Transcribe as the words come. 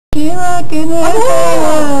Rockin'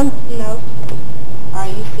 everyone. No. Are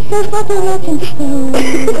you serious? There's nothing I can do.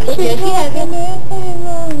 Yeah, he hasn't.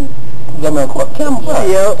 Give me a quick camera.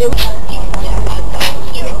 Yo. We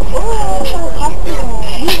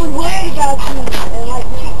was worried about you. And like,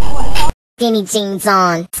 Skinny jeans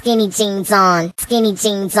on, skinny jeans on, skinny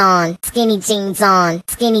jeans on, skinny jeans on,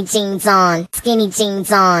 skinny jeans on, skinny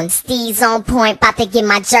jeans on. Steez on point, bout to get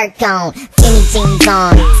my jerk on. Skinny jeans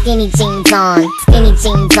on, skinny jeans on, skinny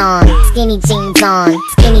jeans on, skinny jeans on,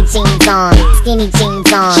 skinny jeans on, skinny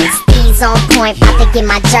jeans on. Steez on point, bout to get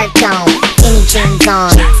my jerk on. Skinny jeans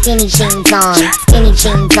on, skinny jeans on, skinny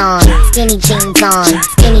jeans on, skinny jeans on,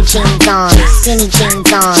 skinny jeans on, skinny jeans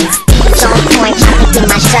on. Steez on point, bout to get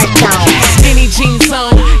my jerk on. Skinny jeans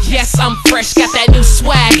on, yes I'm fresh, got that new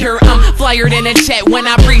swagger. I'm flyer than a jet when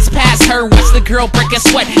I breeze past her. Watch the girl break a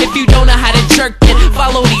sweat. If you don't know how to jerk, then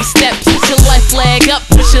follow these steps. Put your left leg up,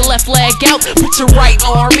 push your left leg out. Put your right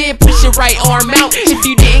arm in, push your right arm out. If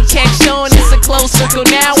you didn't catch on, it's a close circle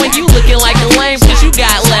now. And you looking like a lame cause you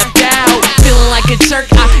got left out. Feeling like a jerk,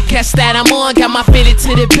 I guess that I'm on. Got my fitted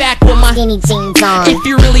to the back with my skinny jeans on. If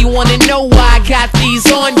you really wanna know why I got these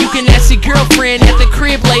on, you can ask your girlfriend at the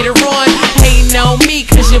crib later on. Hating on me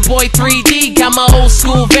cause your boy 3D got my old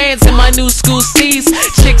school Vans and my new school C's.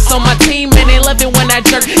 Chicks on my team and they love it when I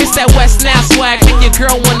jerk. It's that West now swag, make your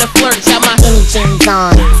girl wanna flirt. Got my skinny jeans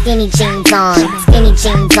on, skinny jeans on, skinny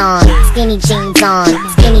jeans on, skinny jeans on,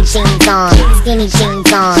 skinny jeans on, skinny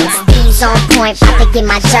jeans on. Steez on point, bout to get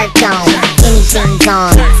my jerk on. Skinny jeans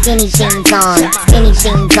on, skinny jeans on, skinny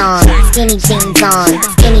jeans on, skinny jeans on,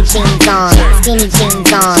 skinny jeans on, skinny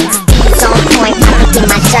jeans on. Steez on point, bout to get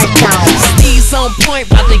my jerk on. Steez on point,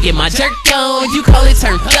 bout to get my jerk on. You call it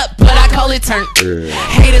turned up, but I call it turned.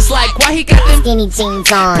 Haters like, why he got them skinny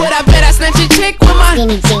jeans on? But I bet I snatch a chick with my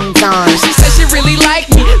skinny jeans on. She said she really liked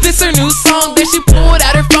me, this her new song. Then she pulled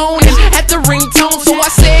out her phone and had the ringtone. So I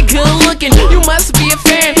said, good looking, you must be a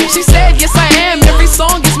fan. She said, yes I am, every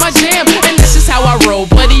song is my jam. And that's just how I roll,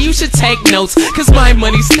 buddy, you should take notes. Cause my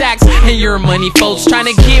money stacks and your money folks. Trying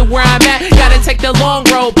to get where I'm at, gotta take the long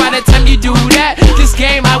road. By the time you do that, this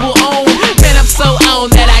game I will own. Man, I'm so on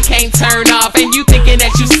that I can't turn off. And you thinking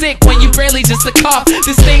that you sick when you barely just a cough.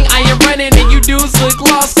 This thing I am running and you dudes look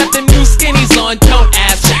lost. Got the new skinnies on, don't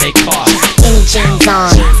ask what they cost. Skinny jeans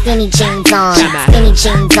on, skinny jeans on, skinny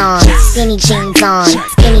jeans on, skinny jeans on,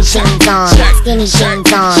 skinny jeans on, skinny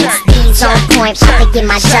jeans on. Steez on point, bout to get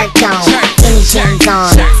my jerk on. Skinny jeans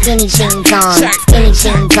on, skinny jeans on, skinny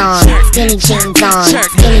jeans on, skinny jeans on,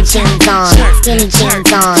 skinny jeans on, skinny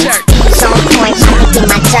jeans on. Steez on point, bout to get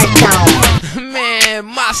my jerk on. Man,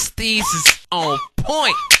 my steez is on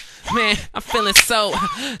point. Man, I'm feeling so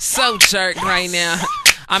jerk right now.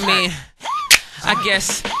 I mean, I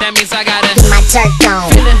guess that means I gotta get my jerk on,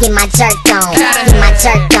 get my jerk on, get my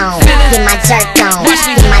jerk on, get my jerk on,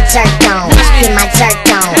 get my jerk on, get my jerk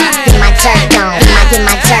on, get my jerk on, get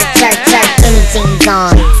my jerk. Skinny jeans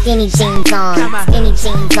on, skinny jeans on, skinny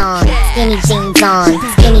jeans on, skinny jeans on,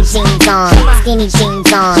 skinny jeans on, skinny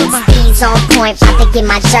jeans on. Steez on point, bout to get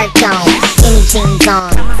my jerk on. Skinny jeans on,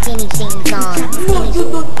 skinny jeans on. no, you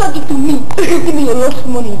don't talk it to me. You give me your lost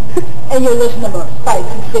money and your lost number 5,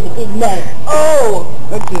 6, 7, 8, 9. Oh,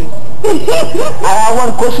 okay. I have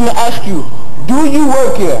one question to ask you. Do you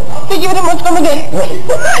work here? Thank you very much. Come again.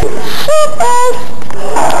 Shut up.